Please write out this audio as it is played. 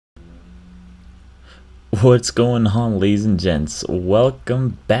What's going on, ladies and gents?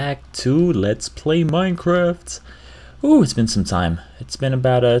 Welcome back to Let's Play Minecraft. Ooh, it's been some time. It's been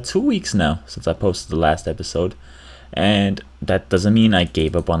about 2 weeks now since I posted the last episode. And that doesn't mean I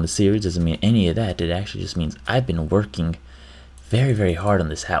gave up on the series, doesn't mean any of that. It actually just means I've been working very, very hard on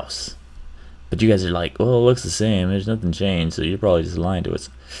this house. But you guys are like, well, it looks the same, there's nothing changed, so you're probably just lying to us.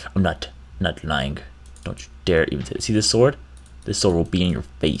 I'm not lying. Don't you dare even say it. See this sword? This sword will be in your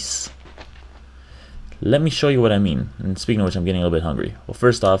face. Let me show you what I mean. And speaking of which, I'm getting a little bit hungry. Well,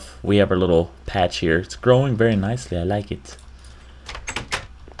 first off, we have our little patch here. It's growing very nicely. I like it.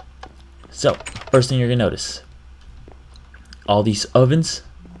 So, first thing you're going to notice. All these ovens,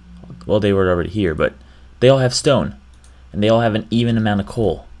 well, they were already here, but they all have stone. And they all have an even amount of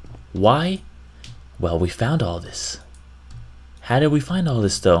coal. Why? Well, we found all this. How did we find all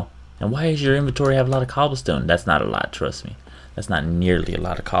this, though? And why does your inventory have a lot of cobblestone? That's not a lot, trust me. That's not nearly a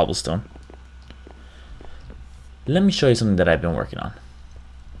lot of cobblestone. Let me show you something that I've been working on.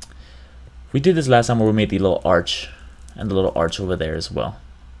 We did this last time where we made the little arch and the little arch over there as well.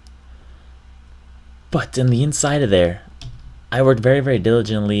 But in the inside of there, I worked very, very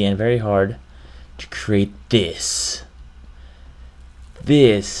diligently and very hard to create this.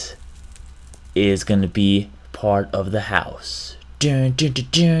 This is going to be part of the house. I need to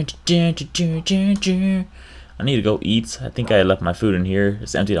go eat. I think I left my food in here.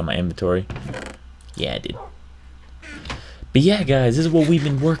 It's emptied out my inventory. Yeah, I did. But yeah, guys, this is what we've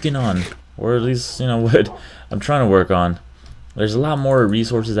been working on, or at least, you know, what I'm trying to work on. There's a lot more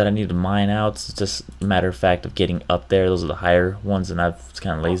resources that I need to mine out. It's just a matter of fact of getting up there. Those are the higher ones, and I've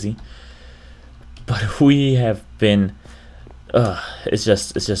kind of lazy. But we have been, it's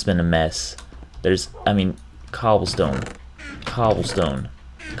just been a mess. There's, I mean, cobblestone,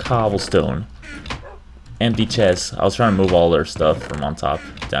 empty chests. I was trying to move all their stuff from on top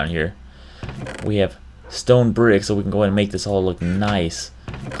down here. We have stone bricks, so we can go ahead and make this all look nice.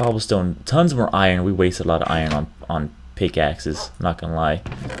 Cobblestone, tons more iron. We wasted a lot of iron on pickaxes, not gonna lie.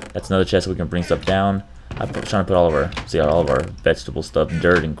 That's another chest so we can bring stuff down. I'm trying to put all of our vegetable stuff,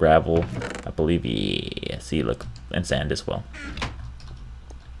 dirt and gravel, I believe. Yeah, see, look, and sand as well.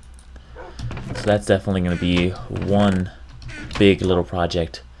 So that's definitely gonna be one big little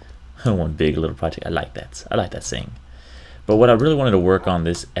project. One big little project. I like that saying. But what I really wanted to work on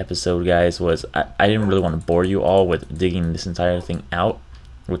this episode, guys, was I didn't really want to bore you all with digging this entire thing out,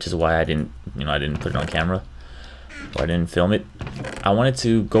 which is why I didn't put it on camera, or I didn't film it. I wanted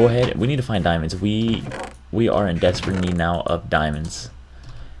to go ahead. We need to find diamonds. We are in desperate need now of diamonds.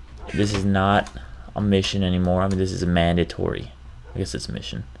 This is not a mission anymore. I mean, this is a mandatory. I guess it's a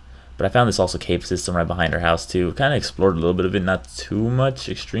mission. But I found this also cave system right behind our house too. Kind of explored a little bit of it, not too much,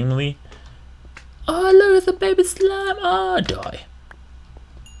 extremely. Oh, look, it's a baby slime. Oh, die.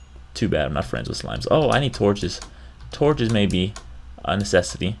 Too bad I'm not friends with slimes. Oh, I need torches. Torches may be a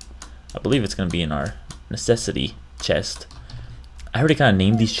necessity. I believe it's going to be in our necessity chest. I already kind of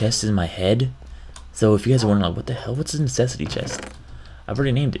named these chests in my head. So if you guys are wondering, like, what the hell? What's a necessity chest? I've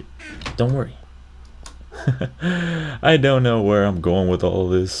already named it. Don't worry. I don't know where I'm going with all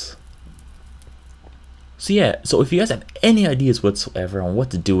this. So yeah, so if you guys have any ideas whatsoever on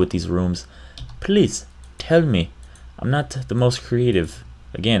what to do with these rooms, please tell me. I'm not the most creative.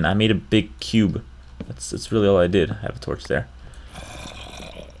 Again, I made a big cube. That's really all I did. I have a torch there.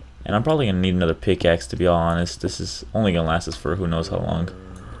 And I'm probably going to need another pickaxe, to be all honest. This is only going to last us for who knows how long.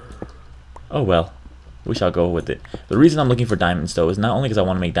 Oh well. We shall go with it. The reason I'm looking for diamonds, though, is not only because I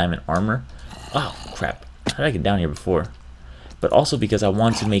want to make diamond armor. Oh, crap. How did I get down here before? But also because I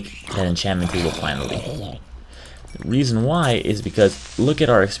want to make that enchantment table finally. The reason why is because look at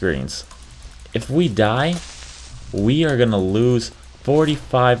our experience. If we die, we are going to lose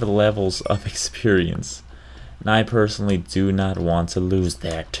 45 levels of experience. And I personally do not want to lose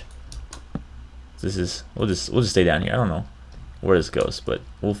that. This is, we'll just stay down here. I don't know where this goes, but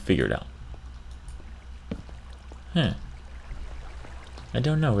we'll figure it out. I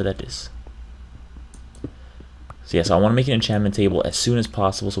don't know where that is. So yeah, so I want to make an enchantment table as soon as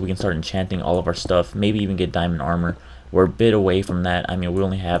possible so we can start enchanting all of our stuff. Maybe even get diamond armor. We're a bit away from that. I mean, we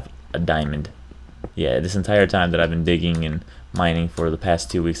only have a diamond. Yeah, this entire time that I've been digging and mining for the past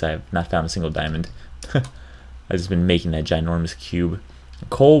 2 weeks, I have not found a single diamond. I've just been making that ginormous cube.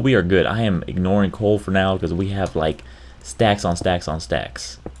 Coal, we are good. I am ignoring coal for now because we have like stacks on stacks on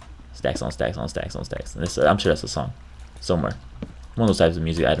stacks. Stacks on stacks on stacks on stacks. And this, I'm sure that's a song somewhere. One of those types of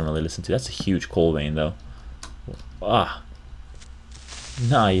music I don't really listen to. That's a huge coal vein though. Ah.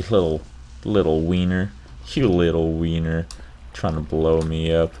 Nah, you little wiener. You little wiener. Trying to blow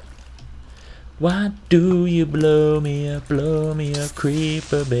me up. Why do you blow me up,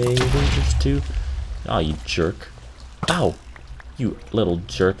 creeper baby, just to Oh, you jerk. Ow. You little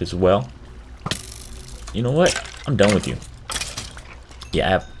jerk as well. You know what? I'm done with you. Yeah, I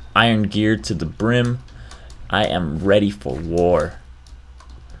have iron gear to the brim. I am ready for war.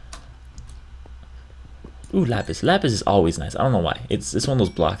 Ooh, lapis. Lapis is always nice. I don't know why. It's one of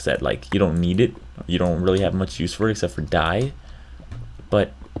those blocks that, like, you don't need it. You don't really have much use for it except for dye.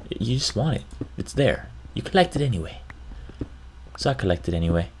 But you just want it. It's there. You collect it anyway. So I collect it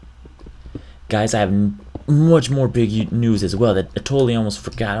anyway. Guys, I have much more big news as well that I totally almost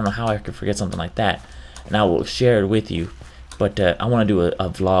forgot. I don't know how I could forget something like that. And I will share it with you. But I want to do a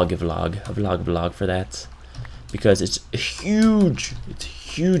vlog for that. Because it's huge. It's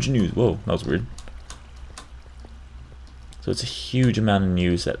huge news. Whoa, that was weird. So it's a huge amount of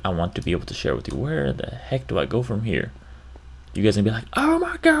news that I want to be able to share with you. Where the heck do I go from here? You guys gonna be like, oh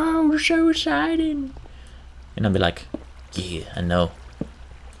my god, so exciting. And I'll be like, yeah, I know.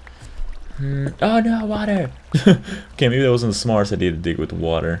 Oh no, water. Okay, maybe that wasn't the smartest idea to dig with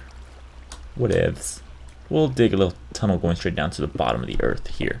water. Whatevs. We'll dig a little tunnel going straight down to the bottom of the earth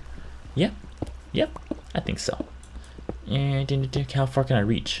here. Yep, yep, I think so. And how far can I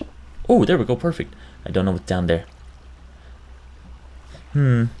reach? Oh, there we go, perfect. I don't know what's down there.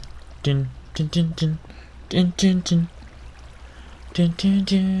 I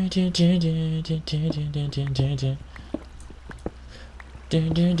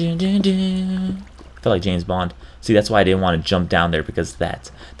feel like James Bond. See, that's why I didn't want to jump down there, because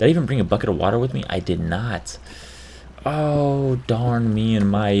that. Did I even bring a bucket of water with me? I did not. Oh, darn me and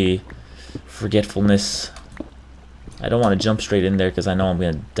my forgetfulness. I don't want to jump straight in there because I know I'm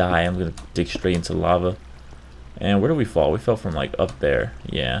going to die. I'm going to dig straight into lava. And where did we fall? We fell from like up there.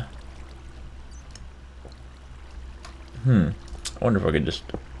 Yeah. I wonder if I could just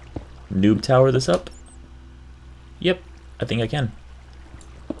noob tower this up. Yep, I think I can.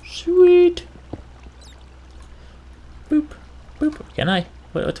 Sweet. Boop, boop. Can I?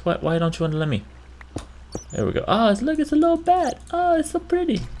 Why don't you want to let me? There we go. Oh, look, it's a little bat. Oh, it's so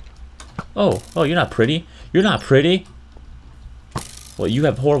pretty. Oh, you're not pretty. You're not pretty. Well, you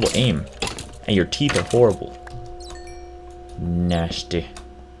have horrible aim, and your teeth are horrible. Nasty.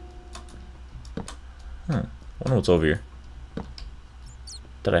 I wonder what's over here.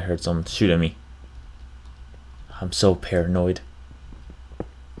 Thought I heard someone shoot at me. I'm so paranoid.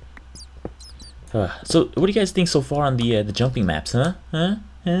 So, what do you guys think so far on the jumping maps, huh? Huh?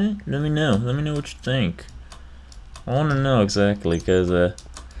 Let me know. Let me know what you think. I want to know exactly, because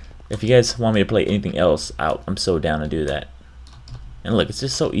if you guys want me to play anything else out, I'm so down to do that. And look, it's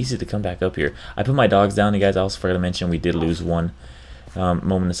just so easy to come back up here. I put my dogs down, you guys. I also forgot to mention we did lose one.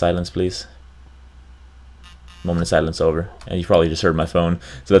 Moment of silence, please. Moment of silence over. And you probably just heard my phone,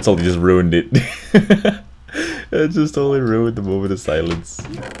 so that's totally just ruined it. It just totally ruined the moment of silence.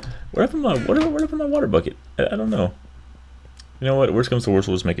 Where happened my water bucket? I don't know. You know what? Worst comes to worst,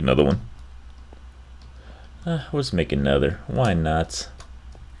 we'll just make another one. We'll just make another. Why not?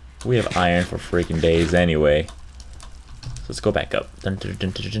 We have iron for freaking days anyway. So let's go back up.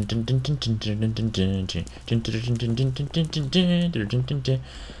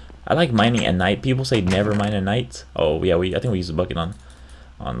 I like mining at night. People say never mine at night. Oh yeah, I think we use a bucket on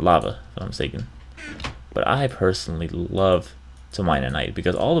lava, if I'm mistaken. But I personally love to mine at night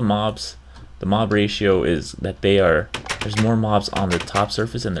because all the mobs, the mob ratio is that there's more mobs on the top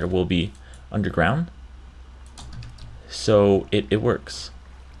surface than there will be underground. So it works.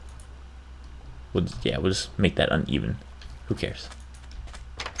 We'll just make that uneven. Who cares?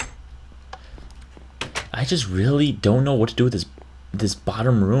 I just really don't know what to do with this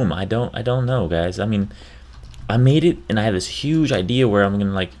bottom room. I don't know, guys. I mean, I made it and I have this huge idea where I'm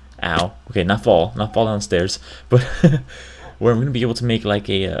gonna like, ow, okay, not fall downstairs, but where I'm gonna be able to make like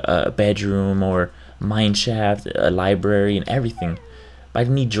a bedroom or mine shaft, a library, and everything. But I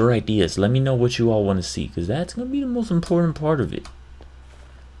need your ideas. Let me know what you all want to see, because that's gonna be the most important part of it.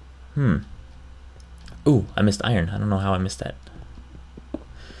 Ooh, I missed iron. I don't know how I missed that.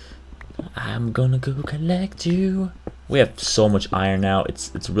 I'm gonna go collect you. We have so much iron now.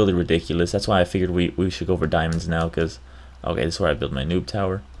 It's really ridiculous. That's why I figured we should go for diamonds now, because okay, this is where I built my noob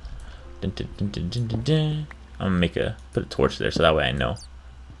tower. I'm gonna put a torch there so that way I know.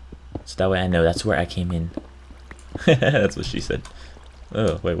 So that way I know that's where I came in. That's what she said.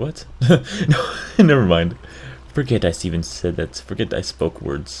 Oh, wait, what? No, never mind. Forget I even said that. Forget I spoke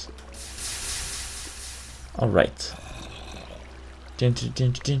words. Alright. I've been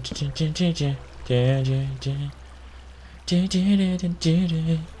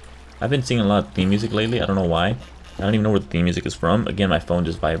singing a lot of theme music lately. I don't know why. I don't even know where the theme music is from. Again, my phone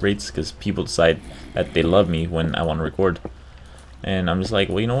just vibrates because people decide that they love me when I want to record. And I'm just like,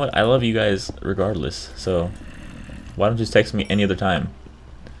 well, you know what? I love you guys regardless. So why don't you just text me any other time?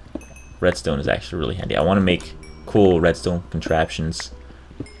 Redstone is actually really handy. I want to make cool redstone contraptions.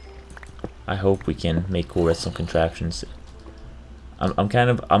 I hope we can make cool redstone contraptions.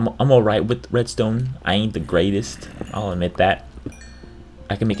 I'm alright with redstone. I ain't the greatest. I'll admit that.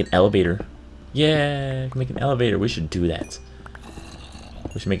 I can make an elevator. Yeah, I can make an elevator. We should do that.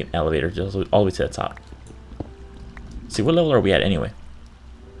 We should make an elevator just all the way to the top. See, what level are we at anyway?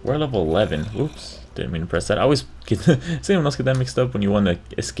 We're level 11. Oops, didn't mean to press that. I always get does anyone else get that mixed up? When you want to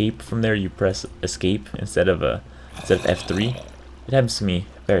escape from there, you press escape instead of F3. It happens to me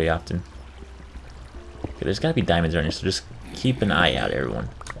very often. Okay, there's gotta be diamonds around here, so just keep an eye out, everyone.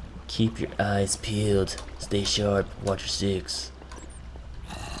 Keep your eyes peeled. Stay sharp. Watch your six.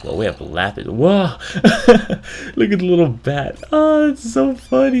 Well, we have lapis. Whoa! Look at the little bat. Oh, it's so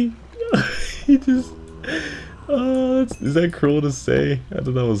funny. He just. Oh, is that cruel to say? I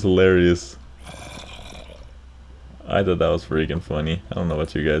thought that was hilarious. I thought that was freaking funny. I don't know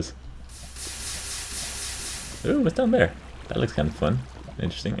about you guys. Ooh, what's down there? That looks kind of fun.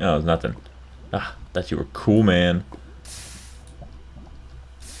 Interesting. Oh, it's nothing. Ah, thought you were cool, man.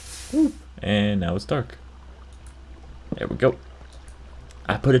 Ooh, and now it's dark. There we go.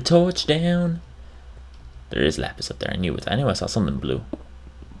 I put a torch down. There is lapis up there. I knew it. I knew I saw something blue.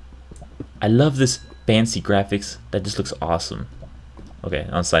 I love this fancy graphics. That just looks awesome. Okay,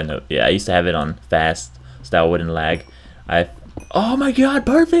 on side note, yeah, I used to have it on fast so that wouldn't lag. Oh my god,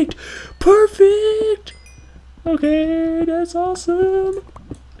 perfect! Perfect! Okay, that's awesome.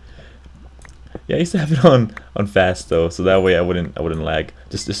 Yeah, I used to have it on fast though, so that way I wouldn't lag.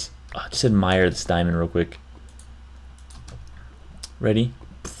 Just admire this diamond real quick. Ready?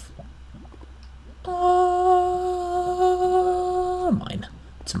 Oh, mine.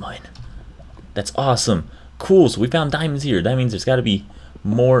 It's mine. That's awesome. Cool, so we found diamonds here. That means there's got to be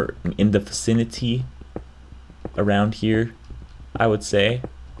more in the vicinity around here, I would say.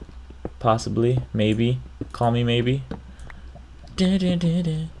 Possibly, maybe. Call me maybe.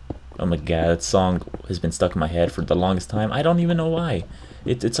 Oh my god, that song has been stuck in my head for the longest time. I don't even know why.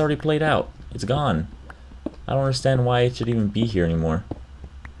 It's already played out. It's gone. I don't understand why it should even be here anymore.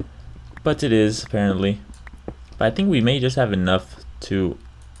 But it is, apparently. But I think we may just have enough to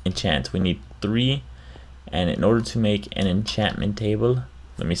enchant. We need 3. And in order to make an enchantment table,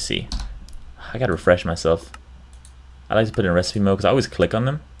 let me see. I gotta refresh myself. I like to put it in recipe mode because I always click on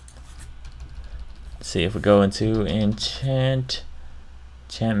them. Let's see if we go into enchantment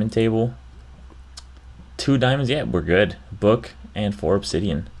table. 2 diamonds, yeah, we're good. Book and 4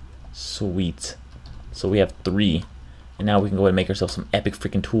 obsidian. Sweet. So we have 3. And now we can go ahead and make ourselves some epic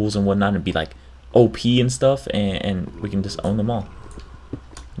freaking tools and whatnot and be like OP and stuff, and we can just own them all.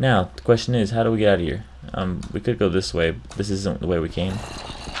 Now, the question is, how do we get out of here? We could go this way, but this isn't the way we came.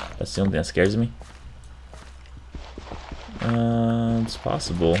 That's the only thing that scares me. It's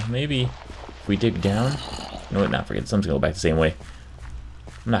possible. Maybe if we dig down. You know what? Nah, forget it. Something's gonna go back the same way.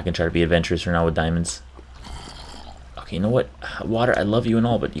 I'm not gonna try to be adventurous right now with diamonds. Okay, you know what? Water, I love you and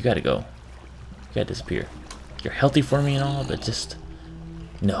all, but you gotta go. You gotta disappear. You're healthy for me and all, but just...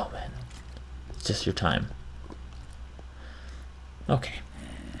 No, man. It's just your time. Okay.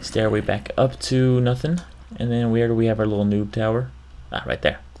 Stay our way back up to nothing. And then where do we have our little noob tower? Ah, right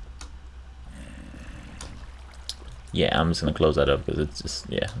there. Yeah, I'm just gonna close that up because it's just...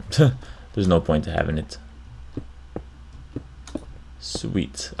 Yeah. There's no point to having it.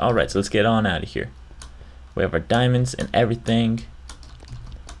 Sweet. Alright, so let's get on out of here. We have our diamonds and everything.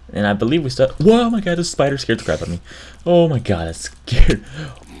 And I believe we start. Whoa, my god, this spider scared the crap out of me. Oh my god, I scared.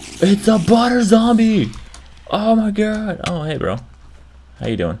 It's a butter zombie. Oh my god. Oh, hey, bro. How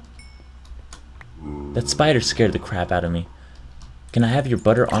you doing? That spider scared the crap out of me. Can I have your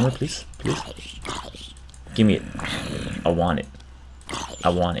butter armor, please? Please? Give me it. I want it. I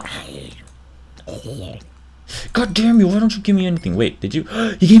want it. God damn you, why don't you give me anything? Wait, did you?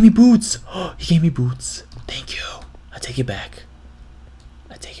 You gave me boots. You gave me boots. Thank you. I take it back.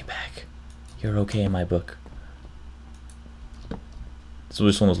 I take it back. You're okay in my book. So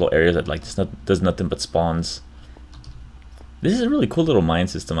this is one of those little areas that like does nothing but spawns. This is a really cool little mine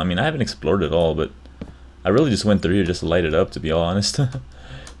system. I mean, I haven't explored it all, but I really just went through here just to light it up, to be all honest.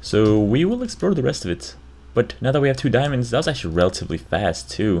 So we will explore the rest of it. But now that we have 2 diamonds, that was actually relatively fast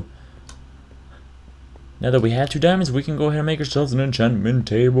too. Now that we have 2 diamonds, we can go ahead and make ourselves an enchantment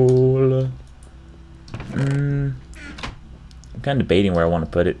table. I'm kind of debating where I want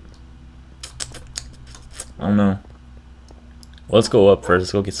to put it. I don't know. Well, let's go up first.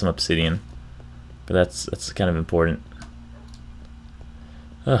 Let's go get some obsidian. But that's kind of important.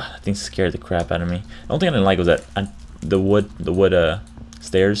 Ugh, that thing scared the crap out of me. The only thing I didn't like was that the wood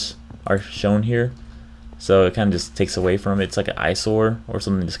stairs are shown here, so it kind of just takes away from it. It's like an eyesore or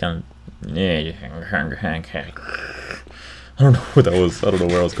something. Just kind of I don't know what that was. I don't know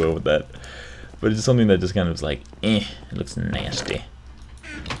where I was going with that, but it's just something that just kind of is like, it looks nasty.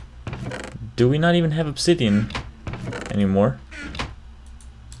 Do we not even have obsidian anymore?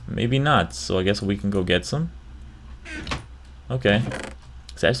 Maybe not, so I guess we can go get some. Okay.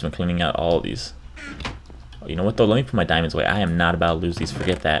 Because I've just been cleaning out all of these. Oh, you know what though? Let me put my diamonds away. I am not about to lose these.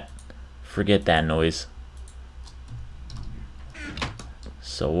 Forget that. Forget that noise.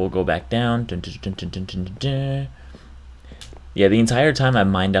 So we'll go back down. Dun, dun, dun, dun, dun, dun, dun. Yeah, the entire time I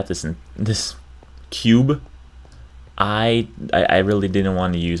mined out this cube, I really didn't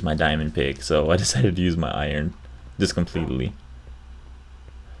want to use my diamond pick, so I decided to use my iron just completely.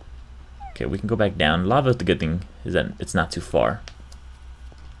 Okay, we can go back down. Lava, the good thing is that it's not too far.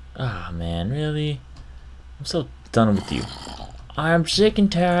 Ah, man, really? I'm so done with you. I'm sick and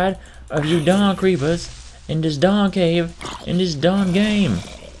tired of you darn creepers in this darn cave, in this darn game.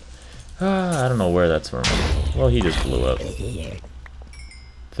 Ah, I don't know where that's from. Well, he just blew up.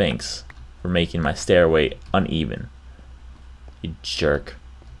 Thanks for making my stairway uneven. You jerk.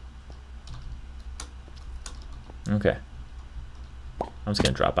 Okay. I'm just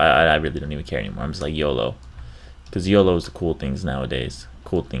gonna drop. I really don't even care anymore. I'm just like YOLO. Because YOLO is the cool things nowadays.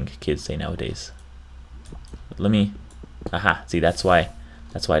 Cool thing kids say nowadays. But let me... Aha. See, that's why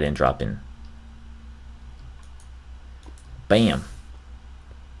I didn't drop in. Bam.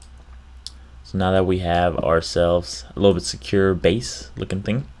 So now that we have ourselves a little bit secure base looking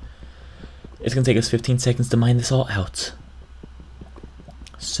thing, it's gonna take us 15 seconds to mine this all out.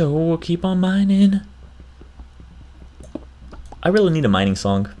 So we'll keep on mining. I really need a mining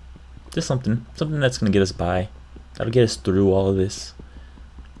song. Just something that's gonna get us by. That'll get us through all of this.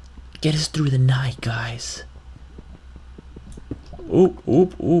 Get us through the night, guys. Oop,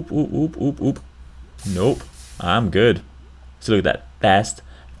 oop, oop, oop, oop, oop, oop. Nope, I'm good. So look at that,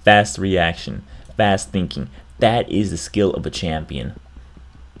 fast reaction, fast thinking. That is the skill of a champion.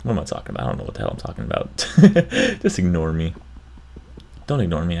 What am I talking about? I don't know what the hell I'm talking about. Just ignore me. Don't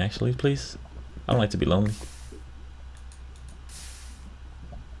ignore me, actually, please. I don't like to be lonely.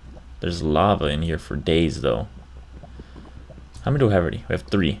 There's lava in here for days, though. How many do we have already? We have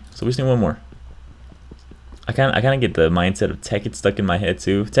 3, so we just need 1 more. I kind of get the mindset of Tekkit stuck in my head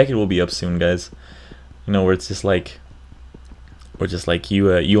too. Tekkit will be up soon, guys. You know, where it's just like,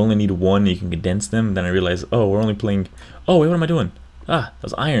 you only need 1, you can condense them. And then I realized, oh, we're only playing. Oh wait, what am I doing? Ah, that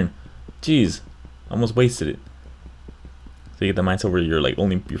was iron. Jeez, I almost wasted it. So you get the mindset where you're like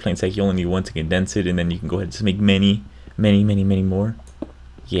you're playing Tekkit, you only need 1 to condense it, and then you can go ahead and just make many more.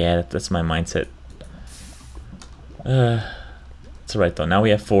 Yeah, that's my mindset. That's alright though. Now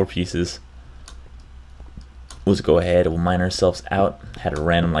we have 4 pieces. We'll just go ahead. We'll mine ourselves out. Had a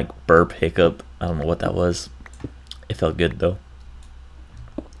random like burp hiccup. I don't know what that was. It felt good though.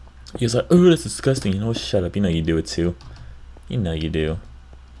 He was like, "Oh, that's disgusting." You know, shut up. You know you do it too. You know you do.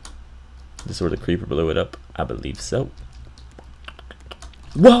 This is where the creeper blew it up. I believe so.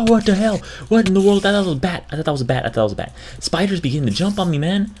 Whoa! What the hell? What in the world? I thought that was a bat. I thought that was a bat. I thought that was a bat. Spiders beginning to jump on me,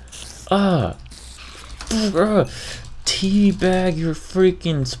 man. Teabag your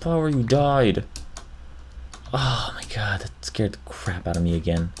freaking spot where you died. Oh my god, that scared the crap out of me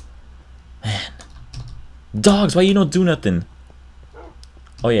again. Man. Dogs, why you don't do nothing?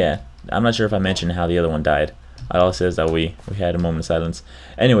 Oh yeah, I'm not sure if I mentioned how the other one died. It all says that we had a moment of silence.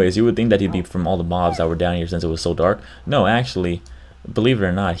 Anyways, you would think that he'd be from all the mobs that were down here since it was so dark. No, actually, believe it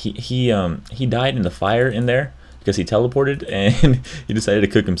or not, he died in the fire in there because he teleported and he decided to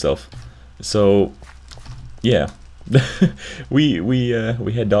cook himself. So yeah.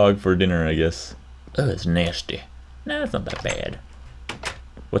 we had dog for dinner, I guess. Oh, it's nasty. Nah, it's not that bad.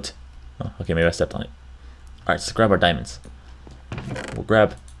 What? Oh, okay, maybe I stepped on it. Alright, let's grab our diamonds. We'll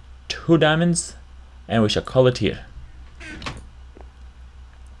grab 2 diamonds and we shall call it here.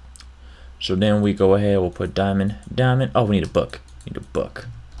 So then we go ahead, we'll put diamond. Oh, we need a book. We need a book.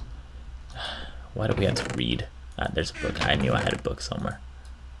 Why do we have to read? Ah, there's a book. I knew I had a book somewhere.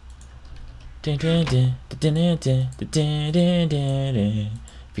 If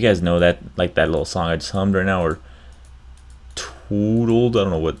you guys know that, like that little song I just hummed right now, or tootled, I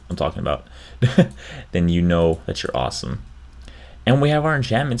don't know what I'm talking about, then you know that you're awesome. And we have our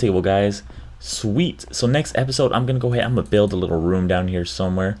enchantment table, guys. Sweet. So next episode, I'm gonna go ahead, I'm gonna build a little room down here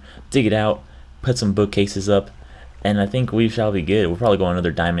somewhere, dig it out, put some bookcases up, and I think we shall be good. We'll probably go on another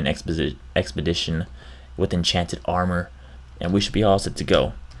diamond expedition with enchanted armor, and we should be all set to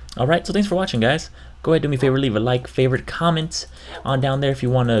go. Alright, so thanks for watching, guys. Go ahead, do me a favor, leave a like, favorite, comment on down there if you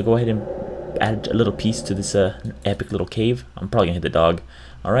want to go ahead and add a little piece to this epic little cave. I'm probably gonna hit the dog.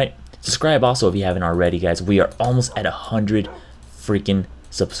 All right, subscribe also if you haven't already, guys. We are almost at 100 freaking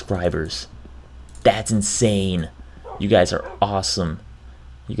subscribers. That's insane. You guys are awesome.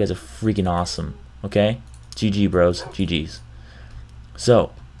 You guys are freaking awesome. Okay, GG bros, GG's.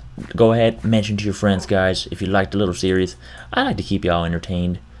 So go ahead, mention to your friends, guys, if you liked the little series. I like to keep y'all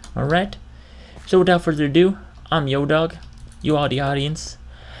entertained. All right, so without further ado, I'm Yo Dog, you all the audience.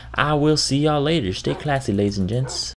 I will see y'all later. Stay classy, ladies and gents.